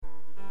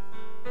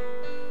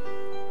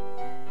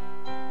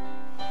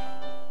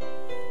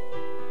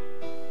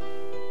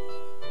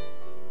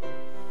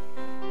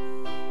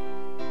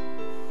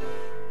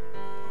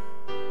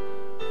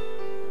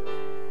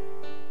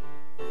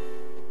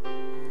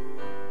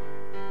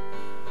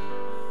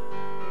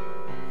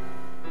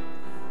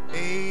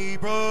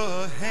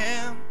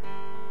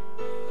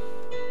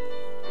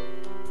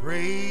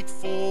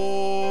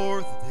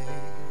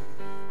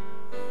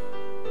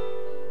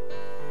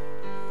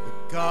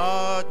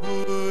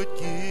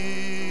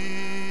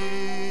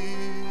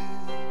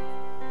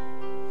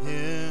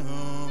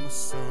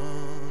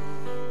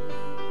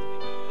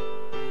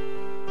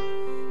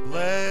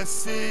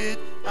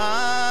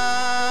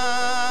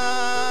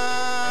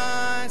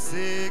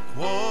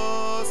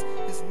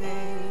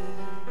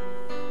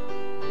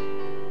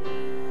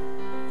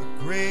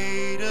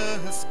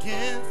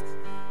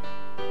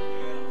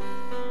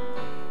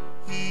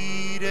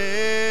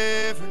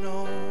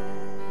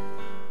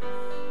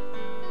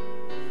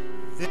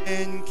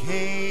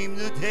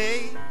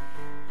day.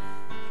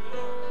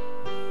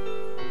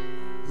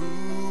 Who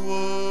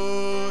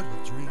would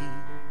have dreamed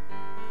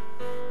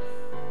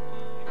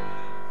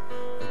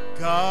that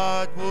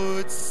God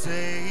would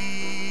say,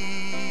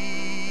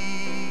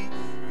 you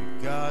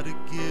gotta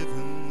give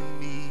him to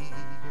me.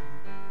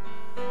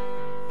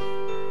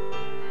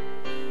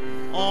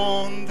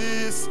 On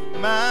this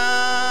mountain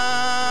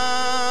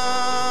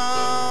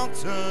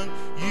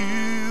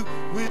you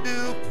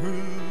will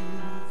prove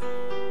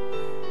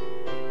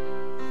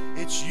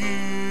it's you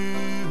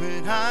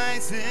and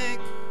Isaac,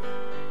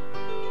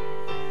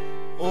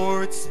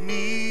 or it's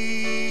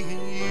me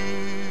and you.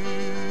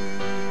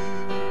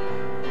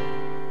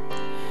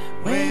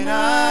 When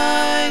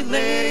I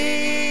lay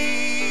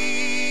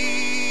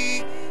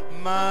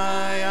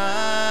my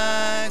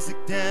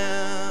Isaac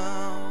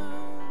down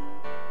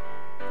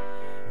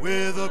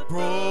with a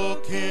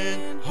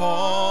broken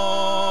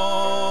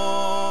heart,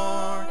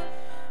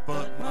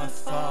 but my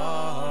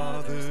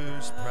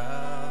Father's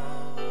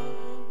proud.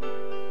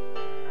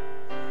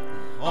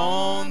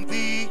 On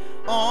the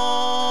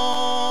altar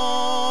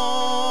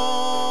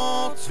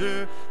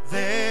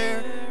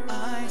there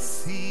I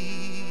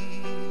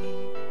see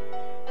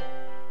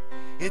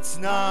it's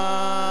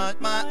not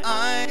my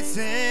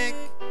Isaac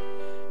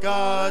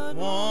God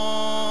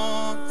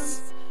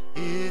wants,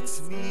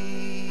 it's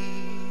me.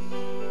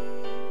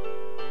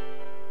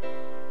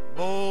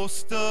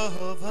 Most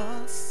of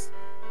us,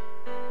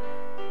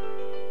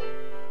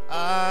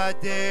 I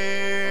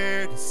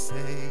dare to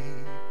say,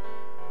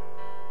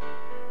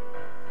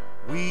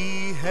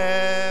 we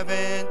have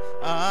an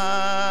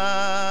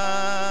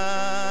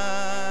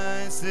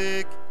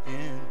Isaac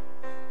in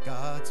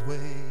God's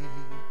way.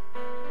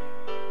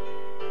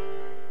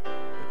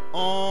 But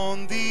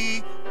on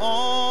the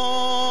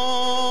altar,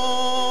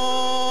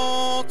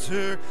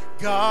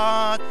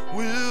 God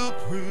will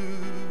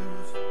prove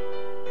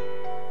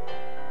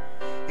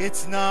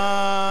it's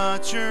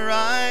not your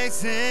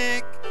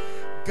Isaac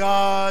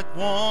God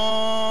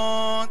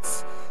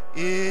wants,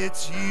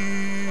 it's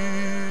you.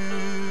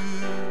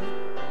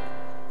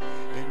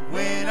 And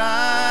when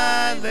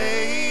I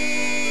lay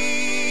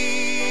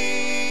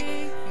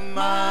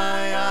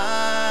my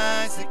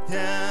Isaac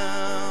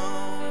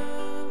down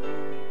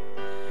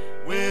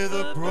with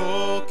a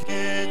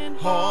broken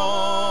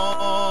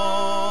heart,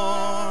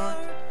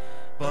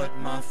 but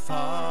my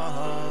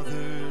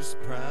Father's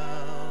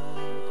proud.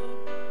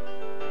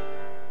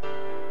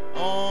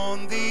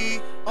 On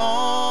the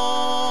altar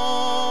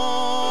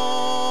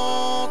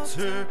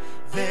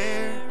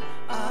there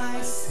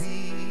I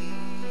see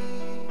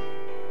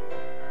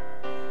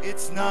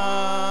it's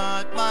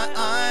not my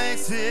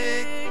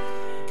Isaac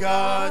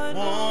God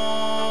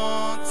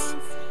wants,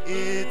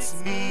 it's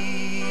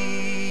me.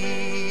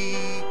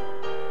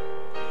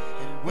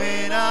 And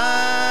when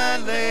I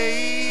lay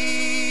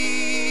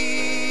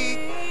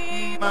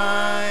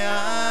my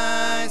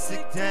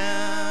Isaac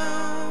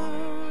down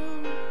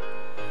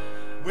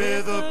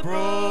with a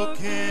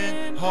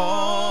broken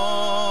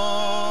heart,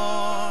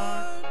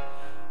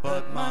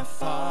 but my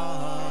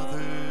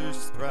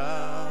Father's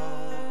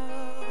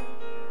proud.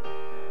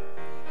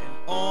 And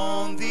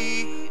on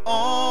the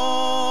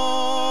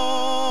altar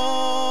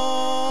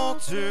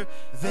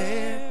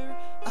there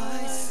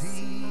I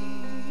see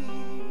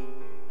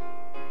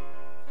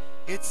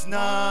it's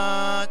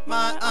not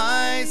my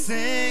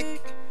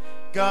Isaac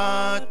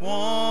God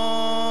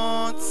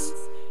wants,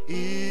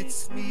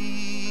 it's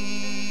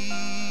me.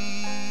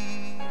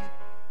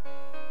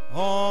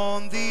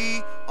 On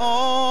the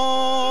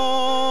altar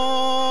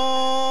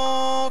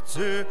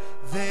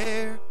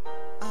there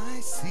I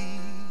see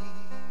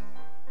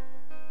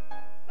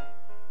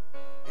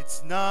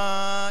it's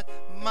not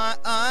my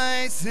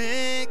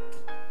Isaac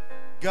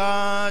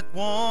God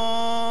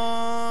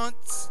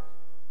wants,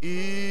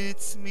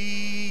 it's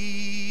me.